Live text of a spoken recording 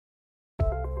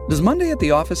Does Monday at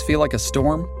the office feel like a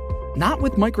storm? Not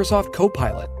with Microsoft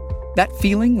Copilot. That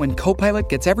feeling when Copilot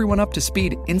gets everyone up to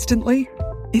speed instantly?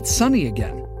 It's sunny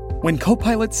again. When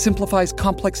Copilot simplifies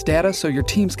complex data so your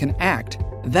teams can act,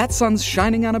 that sun's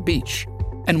shining on a beach.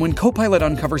 And when Copilot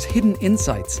uncovers hidden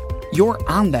insights, you're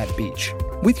on that beach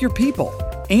with your people,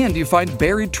 and you find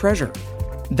buried treasure.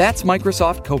 That's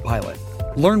Microsoft Copilot.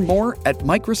 Learn more at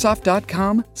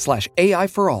Microsoft.com/AI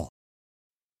for all.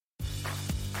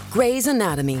 Grey's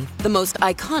Anatomy, the most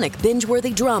iconic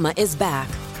binge-worthy drama, is back,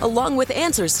 along with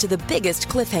answers to the biggest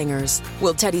cliffhangers.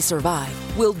 Will Teddy survive?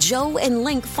 Will Joe and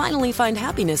Link finally find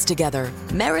happiness together?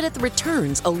 Meredith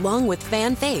returns along with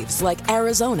fan faves like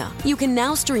Arizona. You can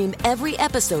now stream every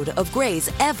episode of Grey's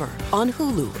ever on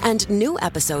Hulu, and new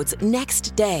episodes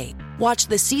next day. Watch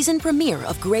the season premiere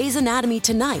of Grey's Anatomy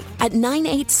tonight at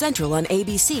 9/8 Central on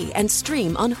ABC and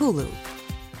stream on Hulu.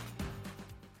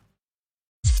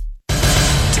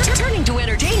 Turning to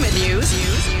entertainment news.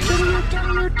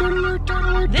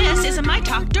 This is a My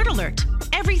Talk Dirt Alert.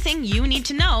 Everything you need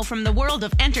to know from the world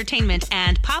of entertainment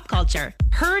and pop culture.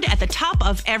 Heard at the top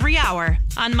of every hour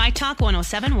on My Talk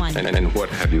 107.1. And what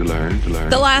have you learned?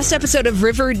 The last episode of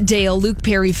Riverdale, Luke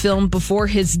Perry filmed before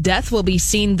his death, will be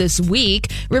seen this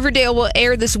week. Riverdale will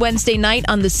air this Wednesday night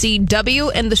on the CW,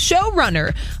 and the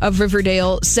showrunner of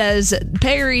Riverdale says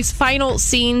Perry's final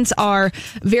scenes are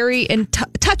very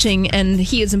touching, and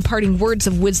he is imparting words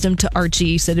of wisdom to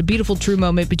Archie. He said, a beautiful, true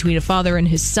moment between a father and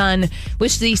his son.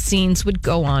 Wish these scenes would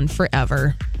go on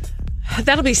forever.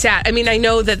 That'll be sad. I mean, I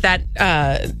know that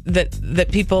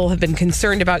people have been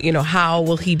concerned about, how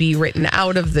will he be written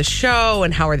out of the show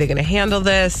and how are they going to handle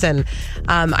this? And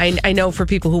I know for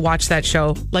people who watch that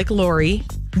show, like Lori,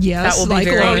 yes, that will be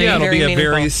it'll be a meaningful.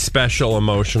 very special,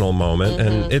 emotional moment,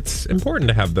 and it's important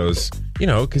to have those,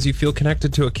 because you feel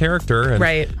connected to a character, and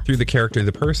through the character of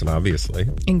the person, obviously.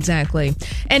 Exactly.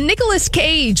 And Nicolas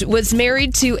Cage was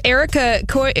married to Erica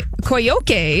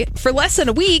Koyoke for less than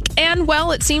a week, and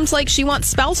it seems like she wants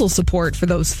spousal support for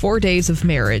those 4 days of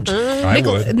marriage.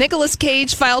 Nicolas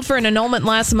Cage filed for an annulment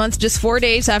last month, just 4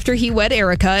 days after he wed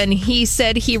Erica, and he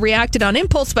said he reacted on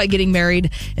impulse by getting married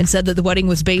and said that the wedding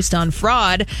was based on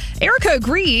fraud. Erica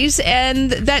agrees, and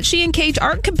that she and Cage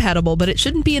aren't compatible, but it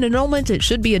shouldn't be an annulment, it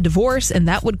should be a divorce, and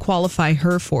that would qualify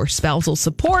her for spousal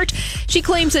support. She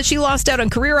claims that she lost out on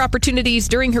career opportunities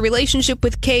during her relationship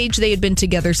with Cage. They had been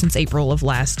together since April of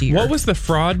last year. What was the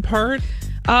fraud part?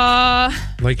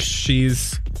 Like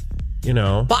she's,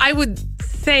 Well, I would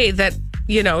say that,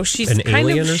 she's an kind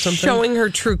alien of or something? showing her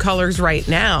true colors right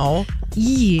now.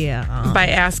 Yeah. By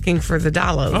asking for the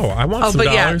dollars. Oh, I want some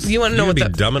dollars. You want to know what be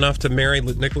dumb enough to marry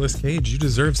Nicolas Cage. You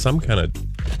deserve some kind of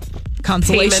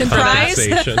consolation prize.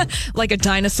 Compensation. Like a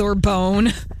dinosaur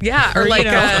bone. Yeah, or like,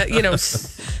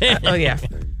 oh, yeah.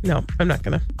 No, I'm not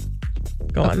going to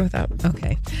go on with that.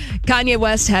 Okay. Kanye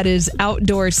West had his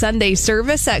outdoor Sunday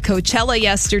service at Coachella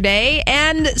yesterday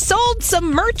and sold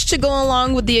some merch to go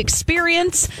along with the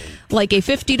experience, like a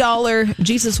 $50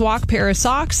 Jesus Walk pair of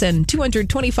socks and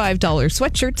 $225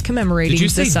 sweatshirts commemorating Did you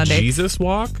say this Sunday. Jesus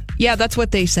Walk? Yeah, that's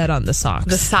what they said on the socks.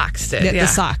 The socks did, The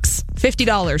socks.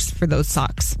 $50 for those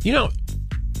socks. I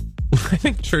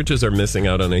think churches are missing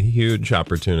out on a huge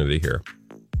opportunity here.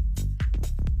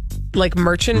 Like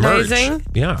merchandising? Merch.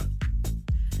 Yeah.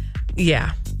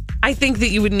 Yeah. I think that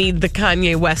you would need the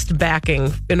Kanye West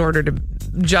backing in order to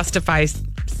justify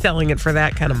selling it for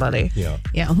that kind of money. Yeah.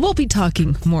 Yeah, we'll be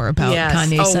talking more about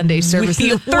Kanye's Sunday service in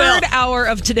the third hour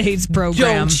of today's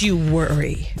program. Don't you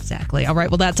worry. Exactly. All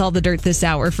right, well, that's all the dirt this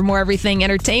hour. For more everything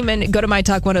entertainment, go to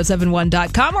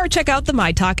MyTalk1071.com or check out the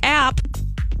MyTalk app.